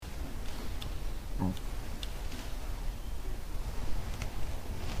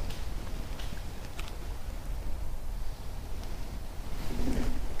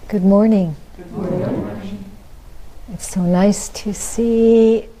Good morning. Good morning. It's so nice to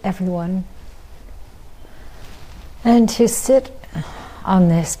see everyone and to sit on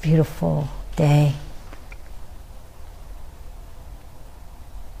this beautiful day.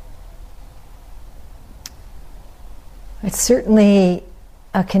 It's certainly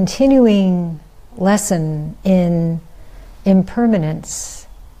a continuing lesson in impermanence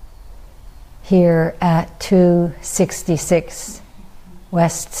here at 266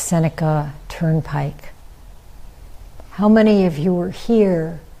 West Seneca Turnpike. How many of you were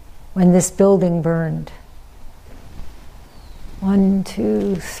here when this building burned? 1,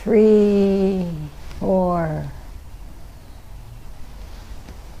 2, 3, 4.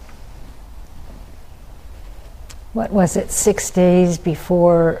 What was it, 6 days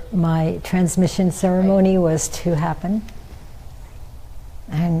before my transmission ceremony was to happen?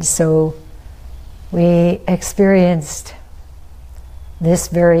 And so we experienced this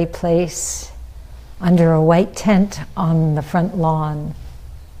very place under a white tent on the front lawn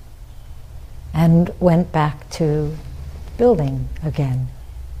and went back to building again.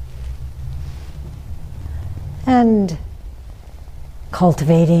 And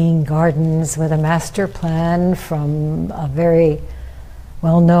cultivating gardens with a master plan from a very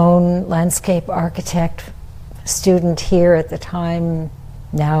well-known landscape architect, student here at the time,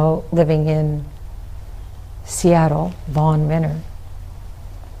 now living in Seattle, Vaughn Minner.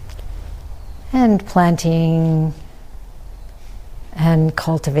 And planting and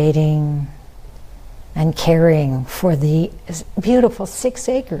cultivating and caring for the beautiful 6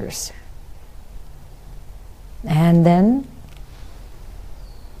 acres. And then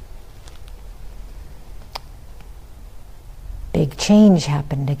big change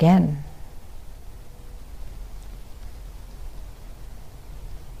happened again.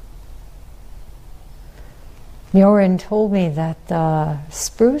 Mjoren told me that the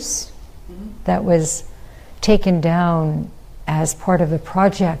spruce that was taken down as part of a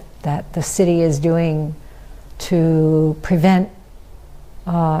project that the city is doing to prevent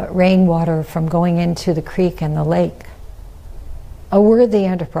rainwater from going into the creek and the lake. A worthy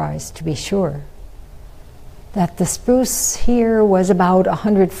enterprise, to be sure. That the spruce here was about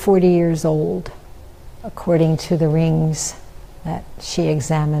 140 years old, according to the rings that she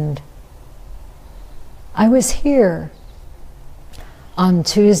examined. I was here on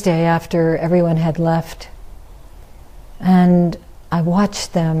Tuesday after everyone had left, and I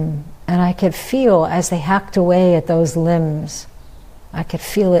watched them, and I could feel as they hacked away at those limbs, I could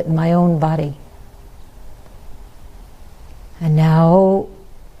feel it in my own body. And now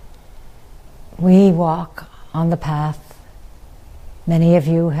we walk on the path. Many of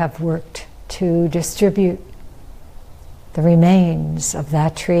you have worked to distribute the remains of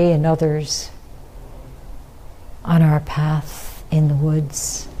that tree and others on our path in the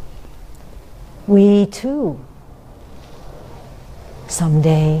woods. We too,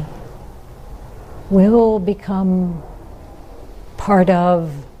 someday, will become part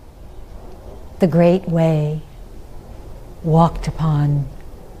of the great way walked upon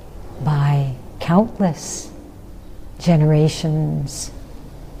by countless generations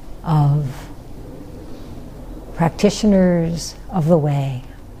of practitioners of the way.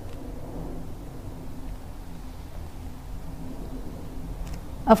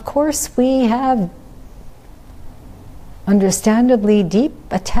 Of course, we have understandably deep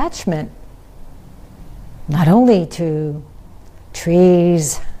attachment, not only to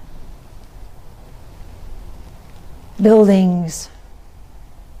trees, buildings,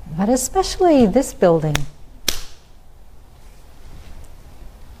 but especially this building.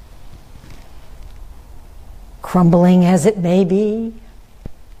 Crumbling as it may be,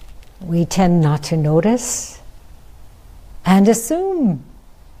 we tend not to notice and assume.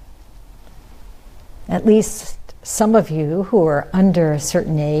 At least some of you who are under a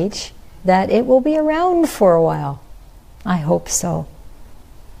certain age, that it will be around for a while. I hope so.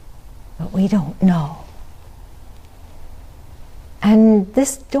 But we don't know. And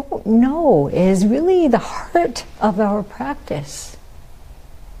this don't know is really the heart of our practice.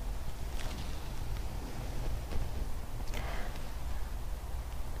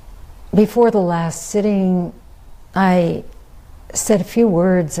 Before the last sitting, I said a few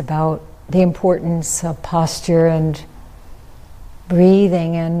words about the importance of posture and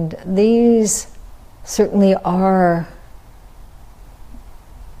breathing, and these certainly are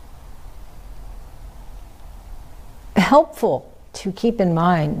helpful to keep in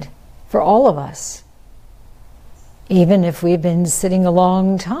mind for all of us. Even if we've been sitting a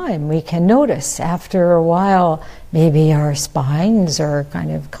long time, we can notice after a while maybe our spines are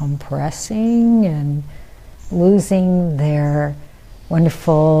kind of compressing and losing their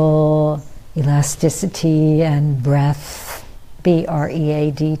wonderful elasticity and breath,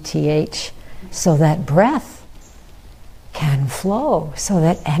 breathh, so that breath can flow, so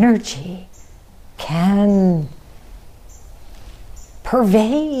that energy can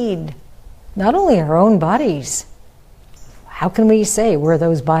pervade not only our own bodies. How can we say where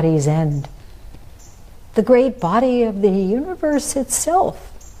those bodies end? The great body of the universe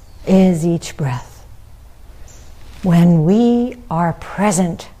itself is each breath. When we are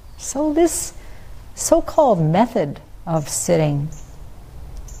present, so this so-called method of sitting,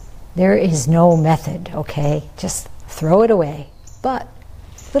 there is no method, okay? Just throw it away. But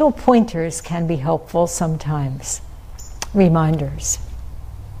little pointers can be helpful sometimes. Reminders.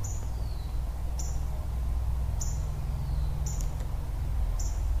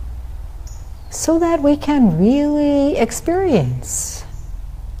 So that we can really experience.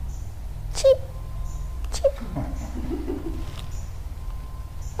 Cheep, cheep.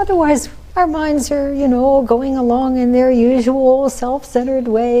 Otherwise, our minds are, going along in their usual self-centered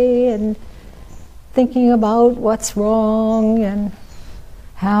way and thinking about what's wrong and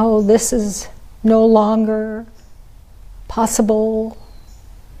how this is no longer possible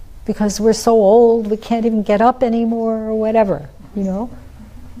because we're so old we can't even get up anymore or whatever,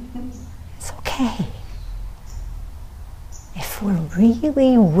 It's okay. If we're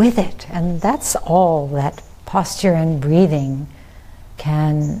really with it, and that's all that posture and breathing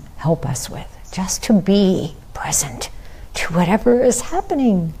can help us with, just to be present to whatever is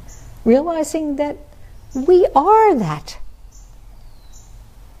happening, realizing that we are that.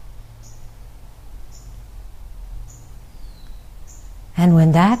 And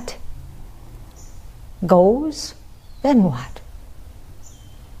when that goes, then what?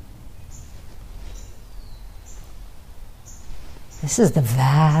 This is the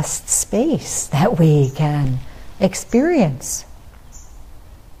vast space that we can experience.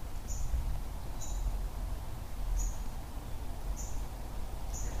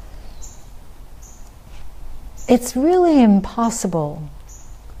 It's really impossible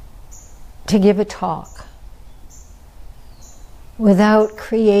to give a talk without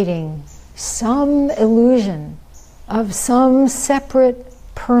creating some illusion of some separate,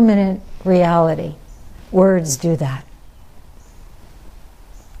 permanent reality. Words do that.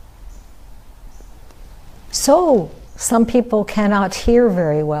 So, some people cannot hear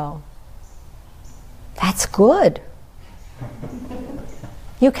very well. That's good.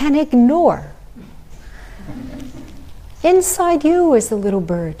 You can ignore. Inside you is the little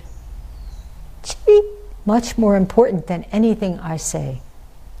bird. Cheep. Much more important than anything I say,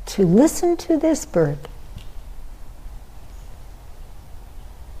 to listen to this bird.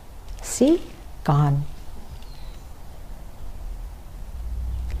 See? Gone.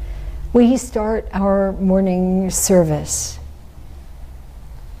 We start our morning service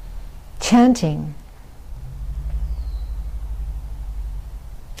chanting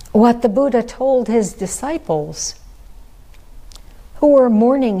what the Buddha told his disciples who were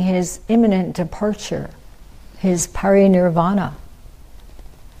mourning his imminent departure, his parinirvana.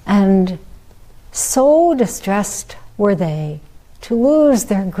 And so distressed were they to lose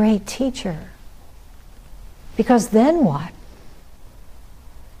their great teacher. Because then what?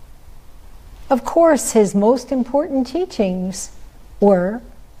 Of course, his most important teachings were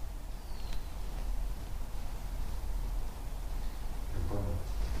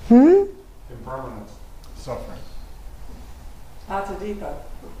impermanence, suffering. Atadipa.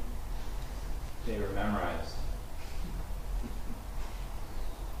 They were memorized.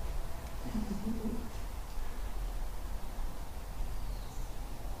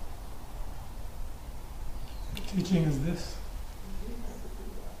 What teaching is this?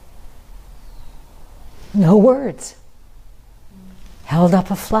 no words. Held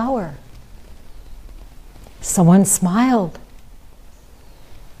up a flower. Someone smiled.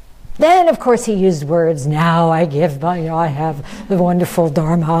 Then, of course, he used words. Now I give, I have the wonderful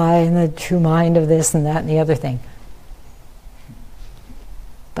Dharma and the true mind of this and that and the other thing.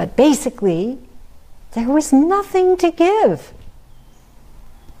 But basically, there was nothing to give.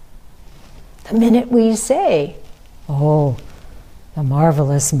 The minute we say, oh, the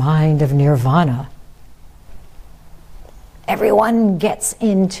marvelous mind of nirvana, everyone gets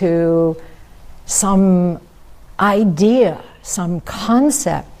into some idea, some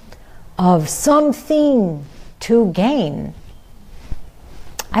concept of something to gain.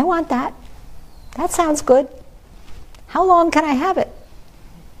 I want that. That sounds good. How long can I have it?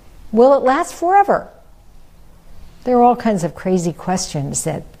 Will it last forever? There are all kinds of crazy questions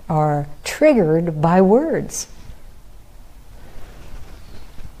that are triggered by words.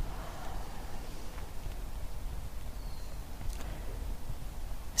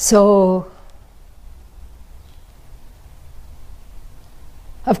 So,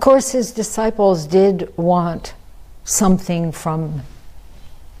 of course, his disciples did want something from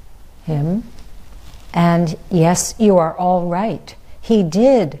him. And yes, you are all right. He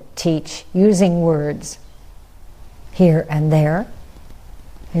did teach using words here and there.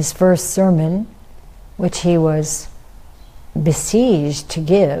 His first sermon, which he was besieged to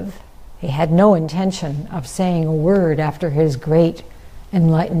give, he had no intention of saying a word after his great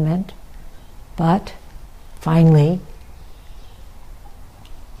enlightenment, but finally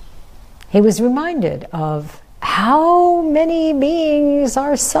he was reminded of how many beings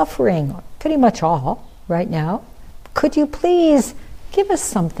are suffering, pretty much all right now. Could you please give us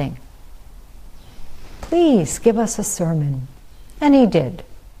something? Please give us a sermon. And he did.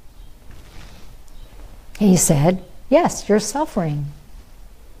 He said, yes, you're suffering.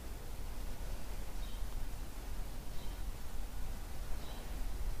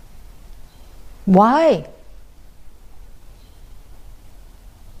 Why?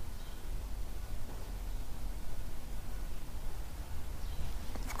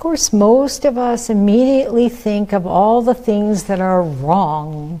 Of course, most of us immediately think of all the things that are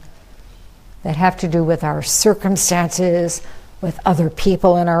wrong, that have to do with our circumstances, with other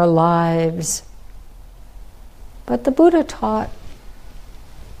people in our lives. But the Buddha taught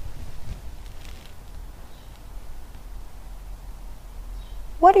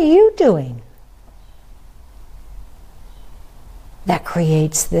what are you doing that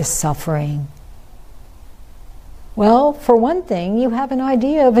creates this suffering? Well, for one thing, you have an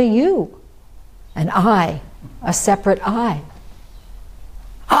idea of a you, an I, a separate I.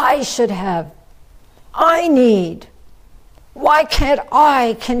 I should have, I need. Why can't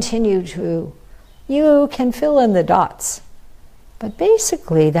I continue to? You can fill in the dots. But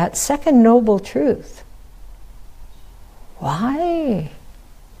basically, that second noble truth, why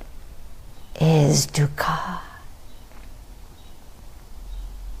is dukkha,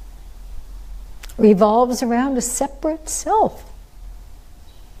 revolves around a separate self,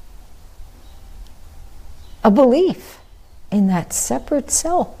 a belief in that separate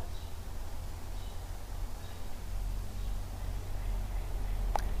self.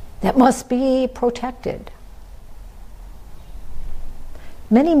 That must be protected.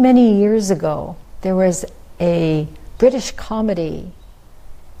 Many, many years ago, there was a British comedy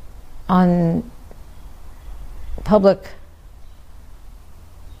on public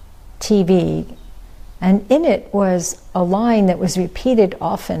TV, and in it was a line that was repeated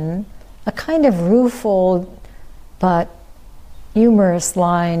often, a kind of rueful but humorous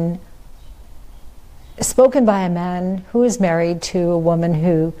line spoken by a man who was married to a woman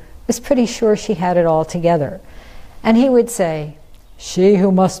who was pretty sure she had it all together. And he would say, "She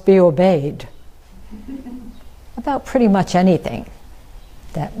who must be obeyed," about pretty much anything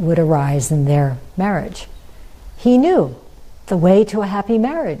that would arise in their marriage. He knew the way to a happy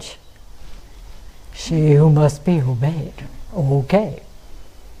marriage. She who must be obeyed. Okay.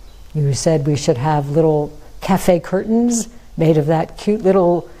 You said we should have little cafe curtains made of that cute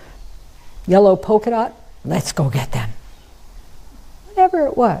little yellow polka dot. Let's go get them. Whatever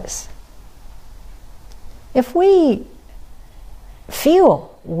it was. If we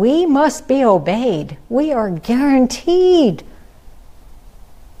feel we must be obeyed, we are guaranteed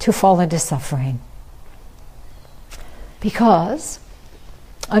to fall into suffering. Because,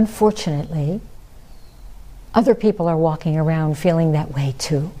 unfortunately, other people are walking around feeling that way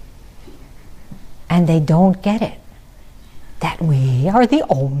too. And they don't get it, that we are the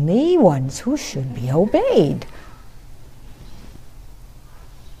only ones who should be obeyed.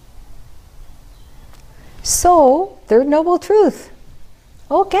 So, third noble truth.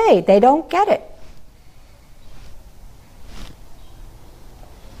 Okay, they don't get it.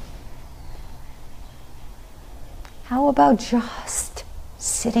 How about just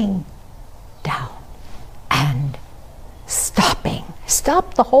sitting down and stopping?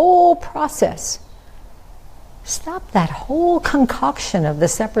 Stop the whole process. Stop that whole concoction of the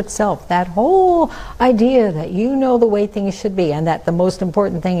separate self, that whole idea that you know the way things should be and that the most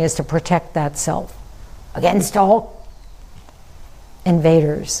important thing is to protect that self against all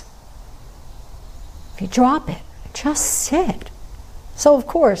invaders. If you drop it, just sit. So of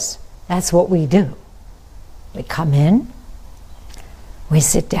course, that's what we do. We come in, we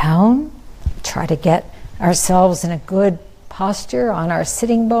sit down, try to get ourselves in a good posture on our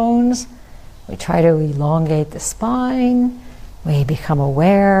sitting bones. We try to elongate the spine. We become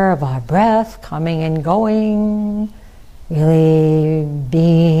aware of our breath coming and going, really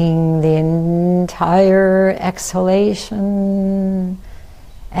being the entire exhalation.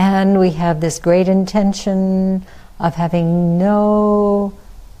 And we have this great intention of having no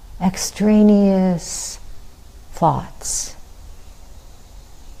extraneous thoughts.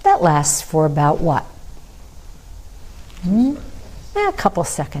 That lasts for about what? A couple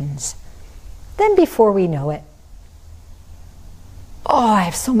seconds. Then before we know it, oh, I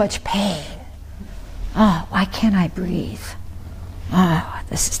have so much pain. Oh, why can't I breathe? Oh,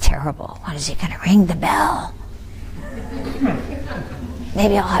 this is terrible. When is he going to ring the bell?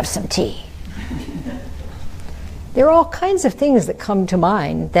 Maybe I'll have some tea. There are all kinds of things that come to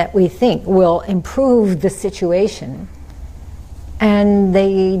mind that we think will improve the situation, and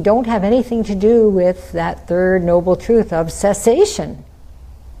they don't have anything to do with that third noble truth of cessation.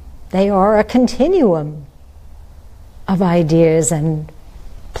 They are a continuum of ideas and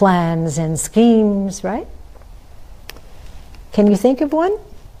plans and schemes, right? Can you think of one?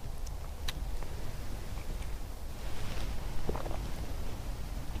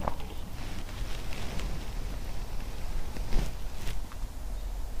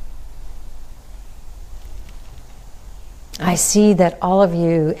 I see that all of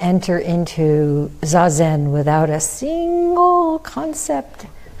you enter into Zazen without a single concept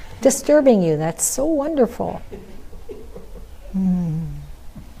disturbing you. That's so wonderful.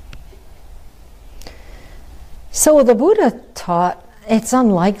 So the Buddha taught it's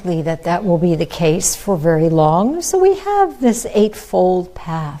unlikely that that will be the case for very long. So we have this eightfold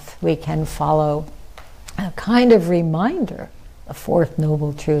path we can follow. A kind of reminder, the fourth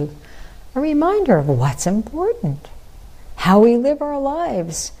noble truth, a reminder of what's important, how we live our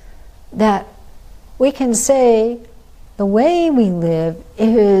lives, that we can say the way we live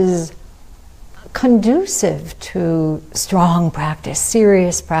is conducive to strong practice,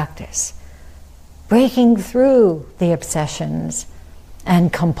 serious practice, breaking through the obsessions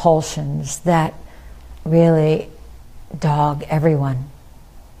and compulsions that really dog everyone,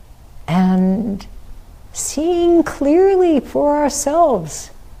 and seeing clearly for ourselves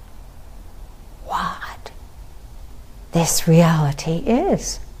what this reality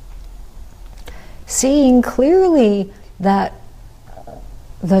is. Seeing clearly that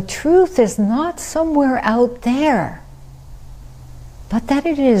the truth is not somewhere out there, but that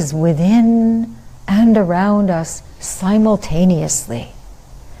it is within and around us simultaneously.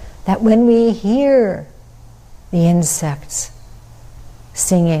 That when we hear the insects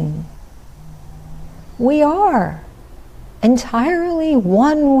singing, we are entirely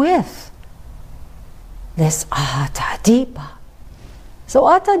one with this Atadipa. So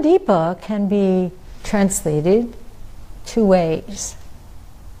Atadipa can be translated two ways.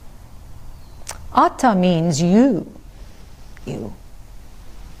 Atta means you.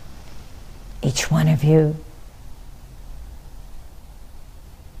 Each one of you.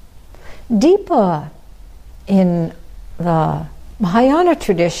 Deepa in the Mahayana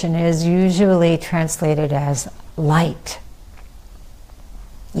tradition is usually translated as light.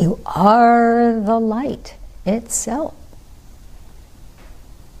 You are the light itself.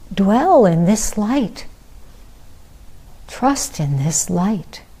 Dwell in this light. Trust in this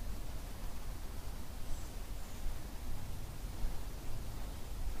light.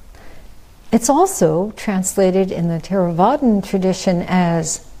 It's also translated in the Theravadan tradition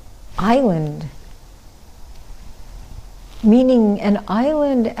as island, meaning an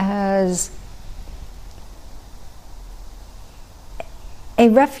island as a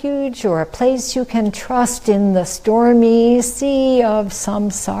refuge or a place you can trust in the stormy sea of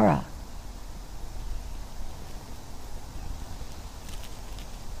samsara.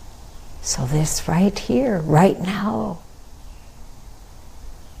 So this right here, right now,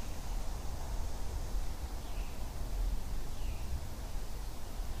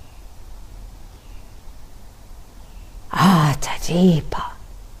 Atadipa,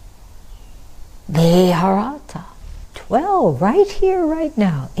 Viharata, dwell right here, right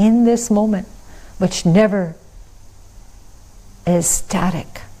now, in this moment, which never is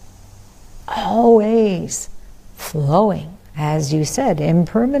static, always flowing, as you said,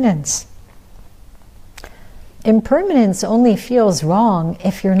 impermanence. Impermanence only feels wrong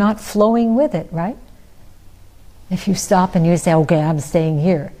if you're not flowing with it, right? If you stop and you say, okay, I'm staying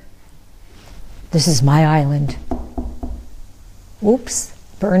here. This is my island. Oops,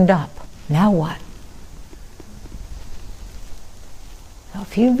 burned up. Now what? So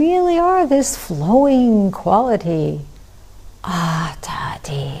if you really are this flowing quality,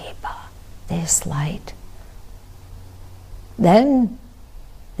 Atadipa, this light, then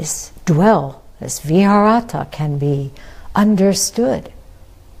this dwell, this viharata can be understood.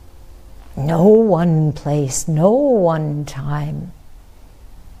 No one place, no one time.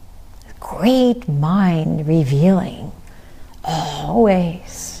 Great mind revealing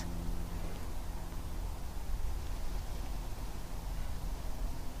always.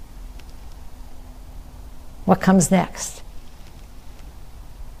 What comes next?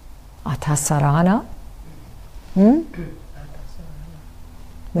 Atasarana,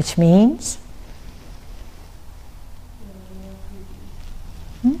 which means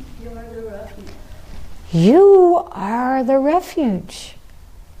you are the refuge.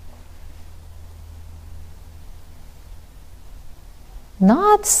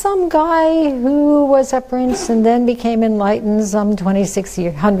 Not some guy who was a prince and then became enlightened some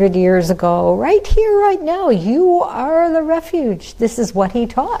 2,600 years ago. Right here, right now, you are the refuge. This is what he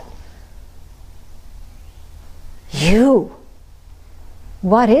taught. You.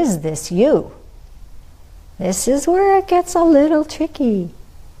 What is this you? This is where it gets a little tricky.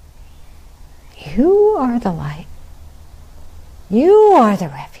 You are the light. You are the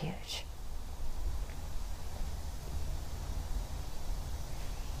refuge.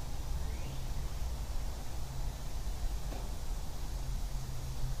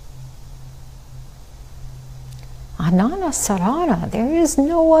 Ananasarana, there is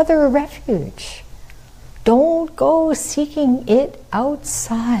no other refuge. Don't go seeking it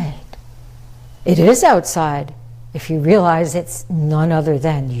outside. It is outside if you realize it's none other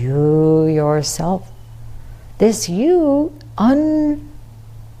than you yourself. This you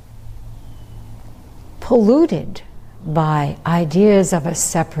unpolluted by ideas of a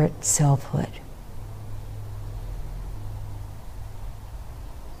separate selfhood.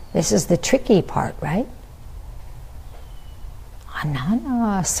 This is the tricky part, right?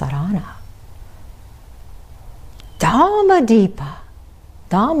 Ananasarana. Dhammadipa.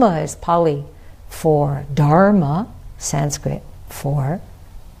 Dhamma is Pali for Dharma, Sanskrit for.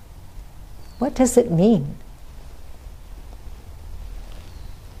 What does it mean?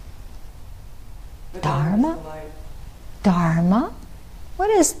 Dharma? Dharma?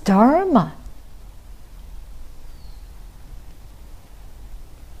 What is Dharma?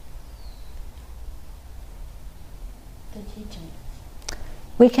 The teaching.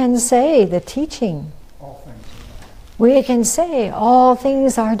 We can say the teaching. All things. We can say all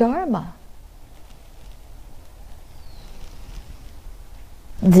things are Dharma.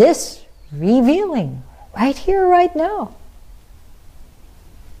 This revealing right here, right now.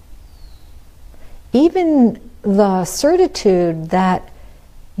 Even the certitude that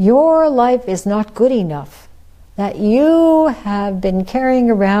your life is not good enough, that you have been carrying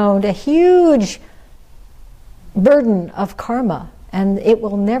around a huge burden of karma and it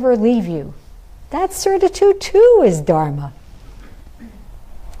will never leave you. That certitude too is Dharma.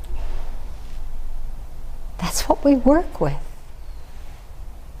 That's what we work with.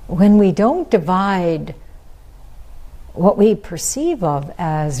 When we don't divide what we perceive of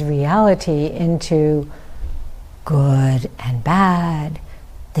as reality into good and bad,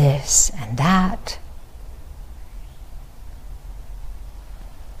 this and that,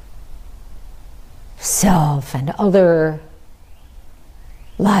 self and other,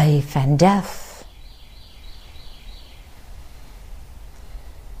 life and death,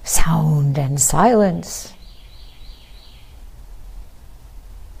 sound and silence,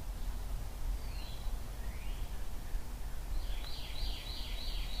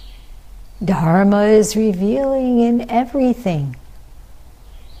 Dharma is revealing in everything.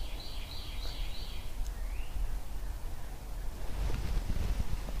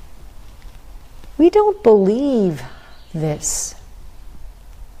 We don't believe this.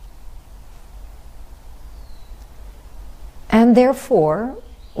 And therefore,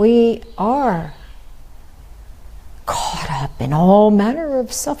 we are caught up in all manner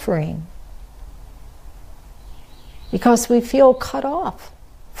of suffering because we feel cut off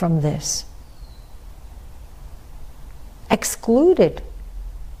from this, excluded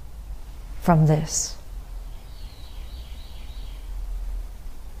from this.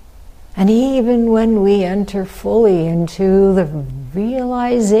 And even when we enter fully into the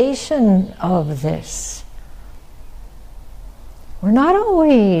realization of this, we're not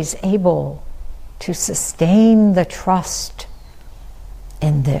always able to sustain the trust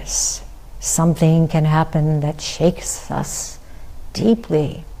in this. Something can happen that shakes us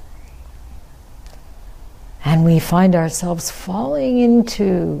deeply. And we find ourselves falling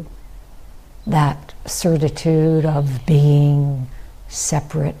into that certitude of being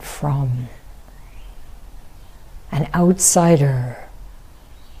separate from, an outsider.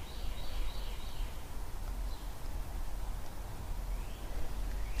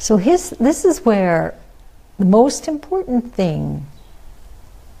 So this is where the most important thing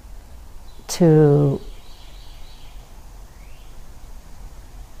to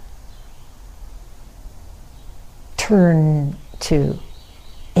turn to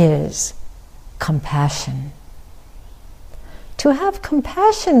is compassion. to have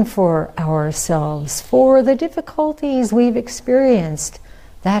compassion for ourselves, for the difficulties we've experienced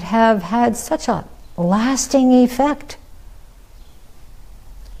that have had such a lasting effect.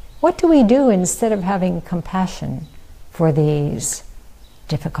 What do we do instead of having compassion for these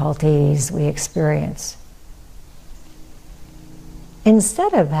difficulties we experience?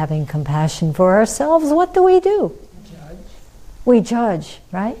 Instead of having compassion for ourselves, what do? Judge. We judge,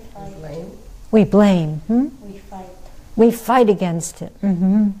 right? We blame. We blame. We fight. We fight against it.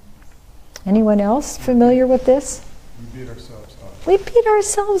 Anyone else familiar with this? We beat ourselves up. We beat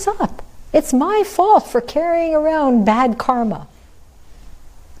ourselves up. It's my fault for carrying around bad karma.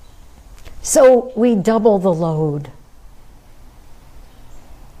 So we double the load.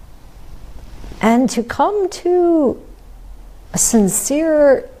 And to come to a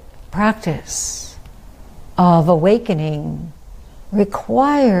sincere practice of awakening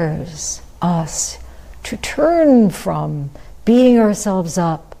requires us to turn from beating ourselves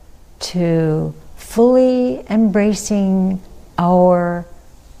up to fully embracing ourselves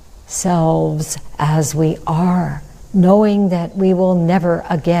as we are, knowing that we will never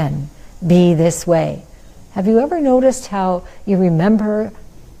again be this way. Have you ever noticed how you remember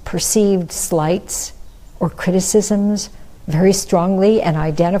perceived slights or criticisms very strongly and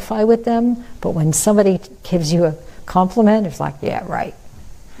identify with them, but when somebody gives you a compliment, it's like, yeah, right.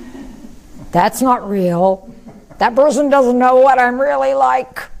 That's not real. That person doesn't know what I'm really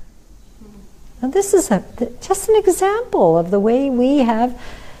like. Now this is just an example of the way we have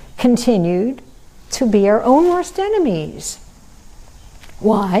continued to be our own worst enemies.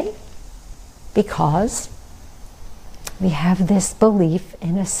 Why? Because we have this belief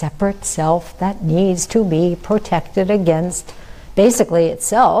in a separate self that needs to be protected against basically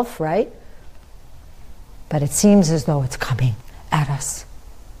itself, right? But it seems as though it's coming at us.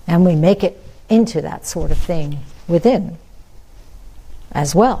 And we make it into that sort of thing within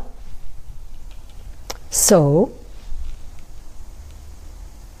as well. So,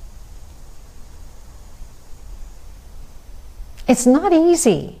 it's not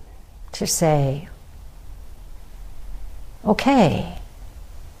easy to say, okay,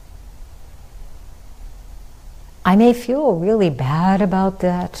 I may feel really bad about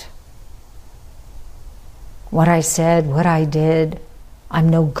that. What I said, what I did, I'm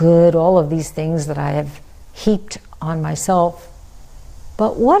no good, all of these things that I have heaped on myself.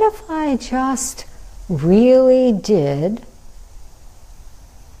 But what if I just really did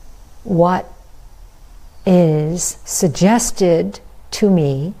what is suggested to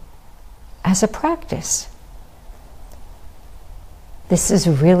me as a practice? This is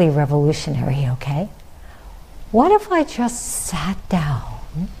really revolutionary, okay? What if I just sat down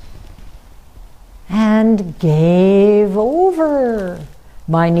and gave over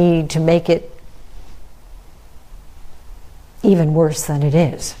my need to make it even worse than it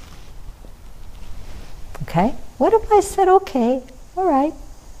is? Okay? What if I said, okay, all right,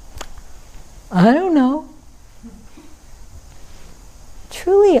 I don't know.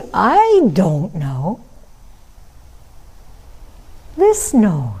 Truly, I don't know. This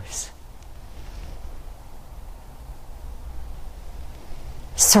knows.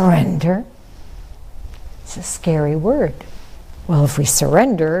 Surrender. It's a scary word. Well, if we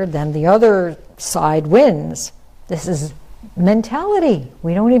surrender, then the other side wins. This is mentality.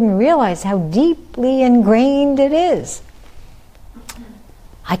 We don't even realize how deeply ingrained it is.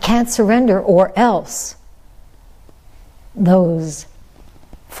 I can't surrender, or else those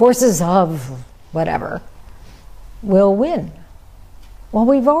forces of whatever will win. Well,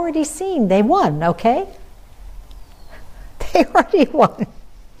 we've already seen they won, okay? They already won.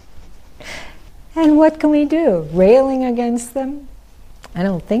 And what can we do? Railing against them? I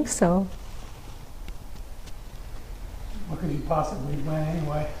don't think so. What could you possibly win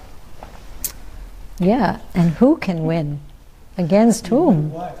anyway? Yeah, and who can win? Against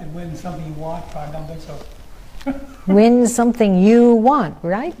whom? What? To win something you want? I don't think so. Win something you want,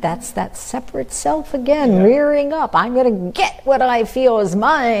 right? That's that separate self again, rearing up. I'm going to get what I feel is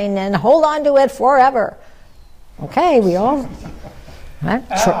mine and hold on to it forever. Okay, we all right?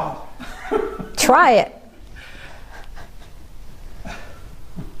 Try it.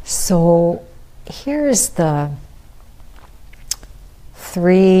 So here's the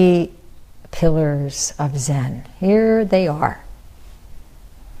 3 pillars of Zen. Here they are.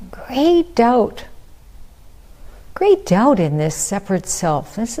 Great doubt. Great doubt in this separate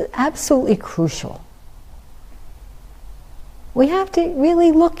self. This is absolutely crucial. We have to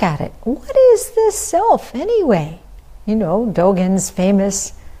really look at it. What is this self anyway? You know, Dogen's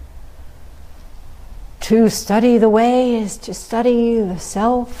famous, to study the way is to study the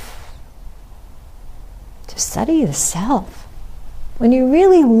self. To study the self. When you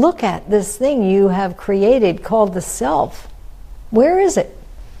really look at this thing you have created called the self, where is it?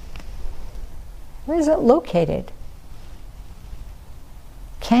 Where is it located?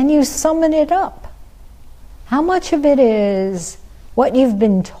 Can you summon it up? How much of it is what you've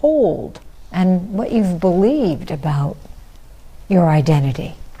been told and what you've believed about your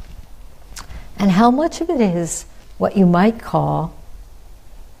identity? And how much of it is what you might call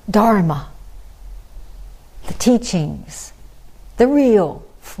Dharma, the teachings, the real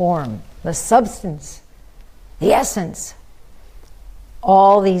form, the substance, the essence?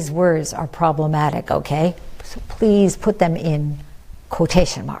 All these words are problematic, okay? So please put them in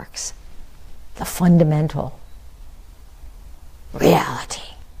quotation marks. The fundamental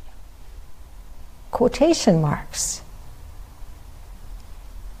reality. Quotation marks.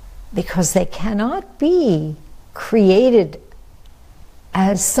 Because they cannot be created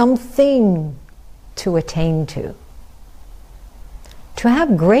as something to attain to. To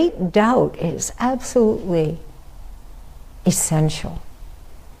have great doubt is absolutely essential.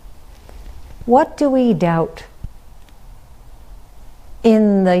 What do we doubt?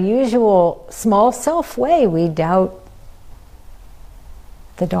 In the usual small self way, we doubt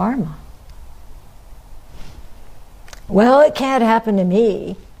the Dharma. Well, it can't happen to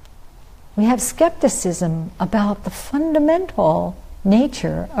me. We have skepticism about the fundamental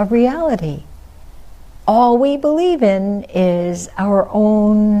nature of reality. All we believe in is our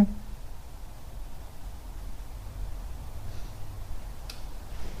own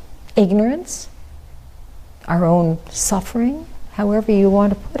ignorance, our own suffering, however you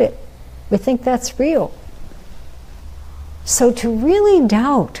want to put it. We think that's real. So to really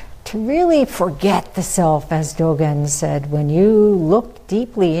doubt, to really forget the self, as Dogen said, when you look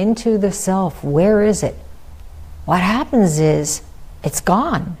deeply into the self, where is it? What happens is, it's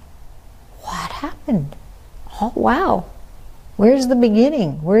gone. What happened? Oh, wow. Where's the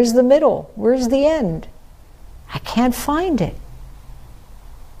beginning? Where's the middle? Where's the end? I can't find it.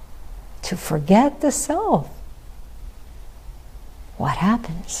 To forget the self, what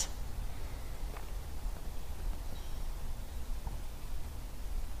happens?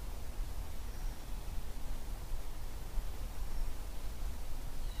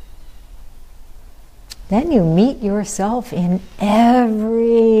 Then you meet yourself in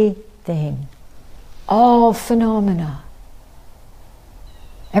everything, all phenomena.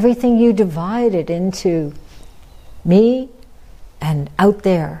 Everything you divided into me and out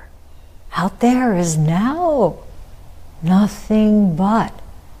there. Out there is now nothing but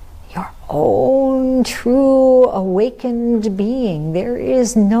your own true awakened being. There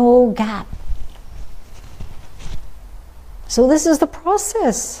is no gap. So this is the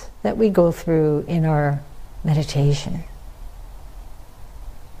process that we go through in our meditation.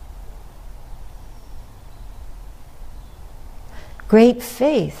 Great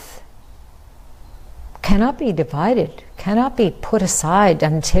faith cannot be divided, cannot be put aside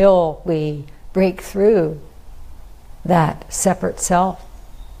until we break through that separate self.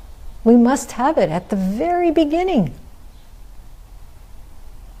 We must have it at the very beginning.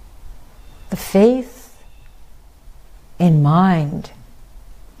 The faith in mind,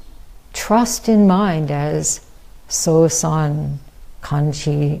 trust in mind, as Sosan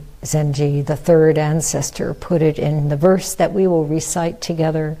Kanchi Zenji, the third ancestor, put it in the verse that we will recite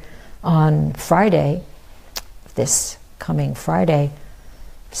together on Friday, this coming Friday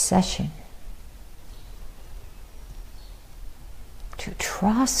session. To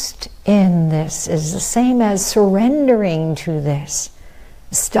trust in this is the same as surrendering to this.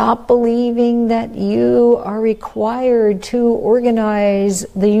 Stop believing that you are required to organize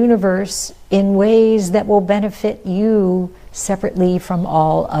the universe in ways that will benefit you separately from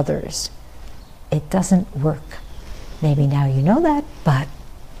all others. It doesn't work. Maybe now you know that, but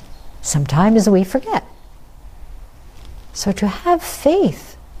sometimes we forget. So to have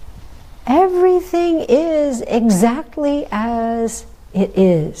faith, everything is exactly as it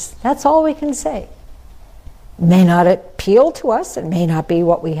is. That's all we can say. May not appeal to us, it may not be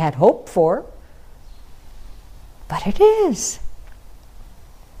what we had hoped for, but it is.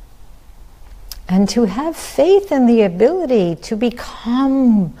 And to have faith in the ability to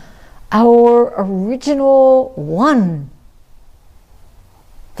become our original one,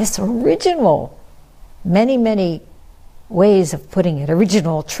 this original, many ways of putting it,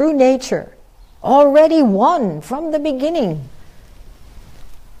 original, true nature, already one from the beginning.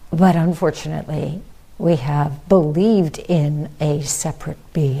 But unfortunately, we have believed in a separate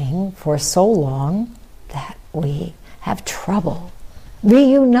being for so long that we have trouble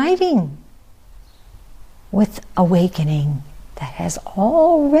reuniting with awakening that has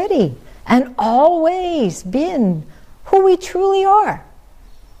already and always been who we truly are.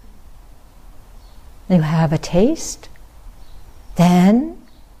 You have a taste, then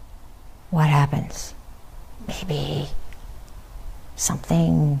what happens? Maybe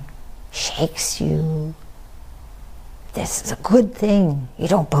something shakes you. This is a good thing. You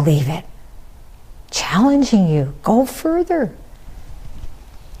don't believe it. Challenging you. Go further.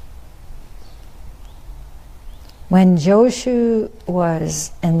 When Joshu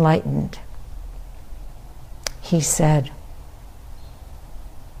was enlightened, he said,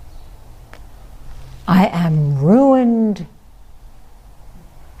 I am ruined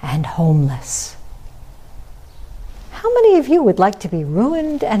and homeless. How many of you would like to be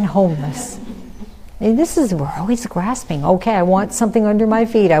ruined and homeless? This is, we're always grasping. Okay, I want something under my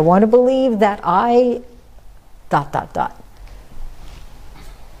feet. I want to believe that I ... But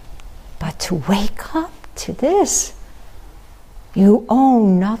to wake up to this, you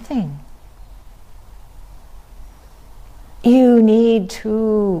own nothing. You need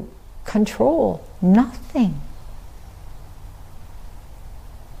to control nothing.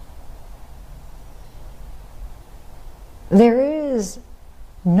 There is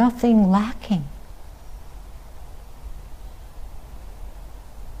nothing lacking.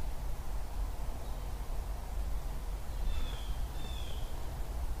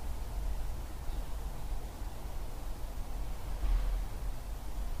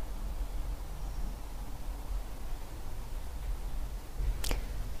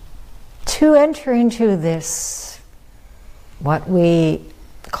 To enter into this, what we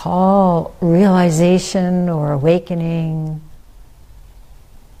call realization or awakening,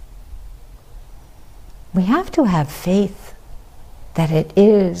 we have to have faith that it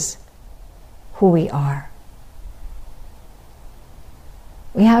is who we are.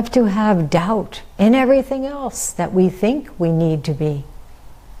 We have to have doubt in everything else that we think we need to be,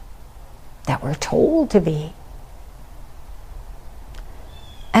 that we're told to be.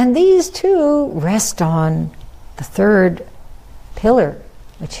 And these two rest on the third pillar,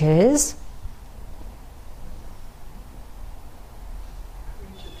 which is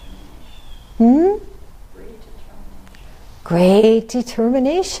great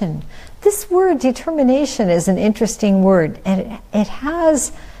determination. This word determination is an interesting word, and it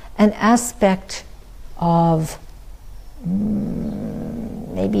has an aspect of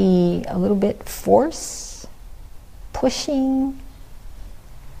maybe a little bit force, pushing,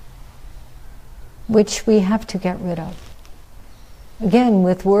 which we have to get rid of. Again,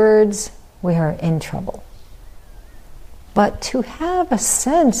 with words, we are in trouble. But to have a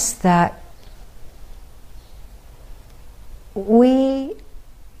sense that we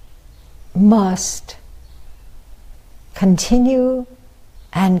must continue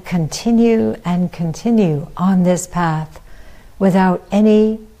and continue and continue on this path without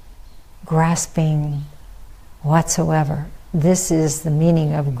any grasping whatsoever. This is the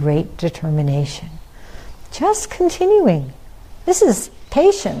meaning of great determination. Just continuing. This is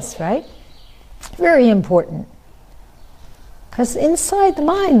patience, right? Very important. Because inside the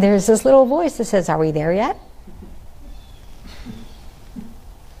mind there's this little voice that says, are we there yet?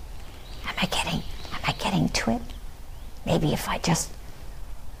 Am I getting to it? Maybe if I just...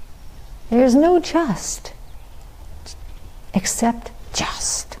 There's no just, except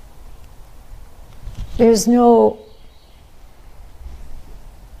just. There's no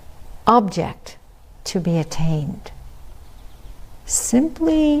object to be attained.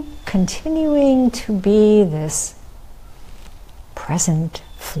 Simply continuing to be this present,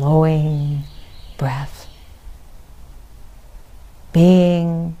 flowing breath.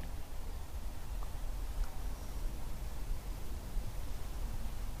 Being.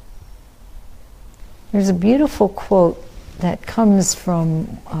 There's a beautiful quote that comes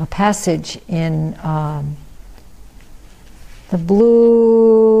from a passage in the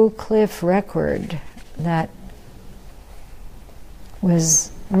Blue Cliff Record that was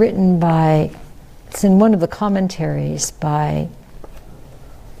written by, it's in one of the commentaries by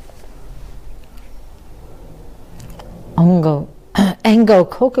Ango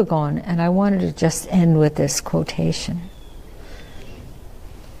Kokugon, and I wanted to just end with this quotation.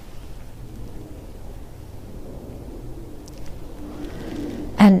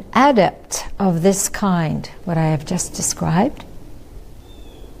 An adept of this kind, what I have just described,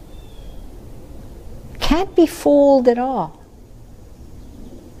 can't be fooled at all.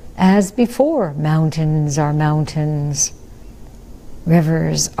 As before, mountains are mountains,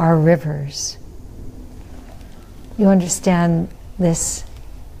 rivers are rivers. You understand this?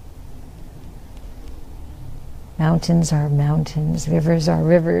 Mountains are mountains, rivers are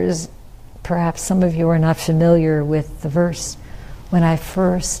rivers. Perhaps some of you are not familiar with the verse. When I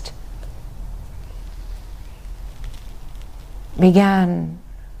first began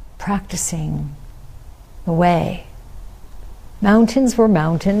practicing the way. Mountains were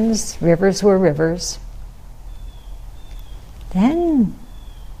mountains, rivers were rivers. Then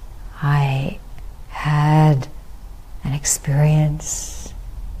I had an experience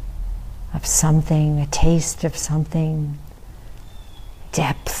of something, a taste of something,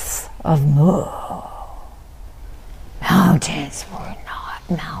 depth of more. Mountains were not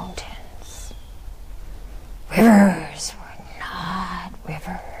mountains. Rivers were not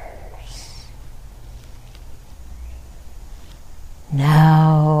rivers.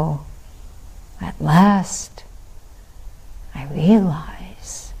 Now, at last, I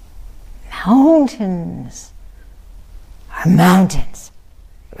realize mountains are mountains.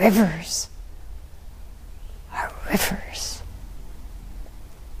 Rivers are rivers.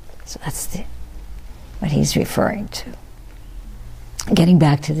 So that's what he's referring to. Getting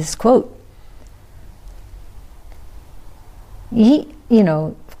back to this quote. He,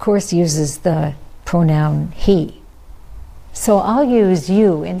 of course, uses the pronoun he. So I'll use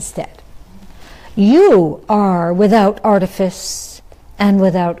you instead. You are without artifice and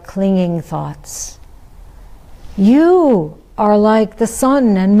without clinging thoughts. You are like the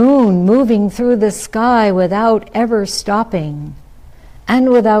sun and moon moving through the sky without ever stopping and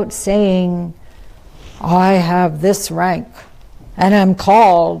without saying, I have this rank and am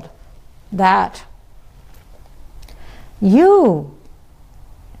called that. You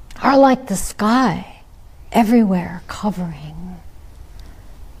are like the sky everywhere covering,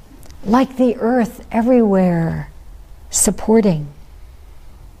 like the earth everywhere supporting.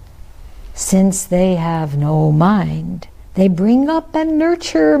 Since they have no mind, they bring up and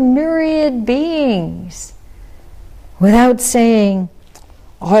nurture myriad beings without saying,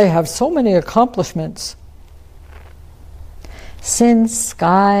 I have so many accomplishments. Since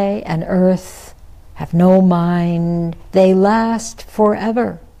sky and earth have no mind, they last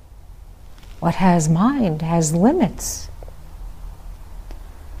forever. What has mind has limits.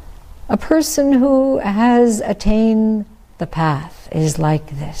 A person who has attained the path is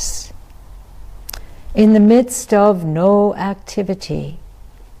like this. In the midst of no activity,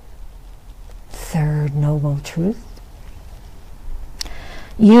 third noble truth,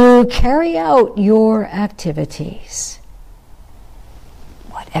 you carry out your activities.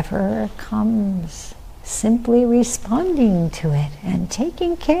 Whatever comes, simply responding to it and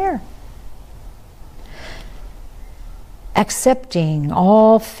taking care. Accepting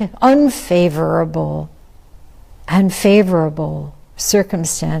all unfavorable and favorable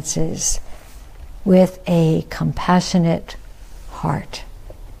circumstances with a compassionate heart.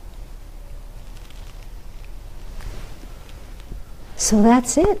 So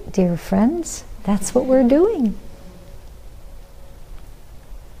that's it, dear friends. That's what we're doing.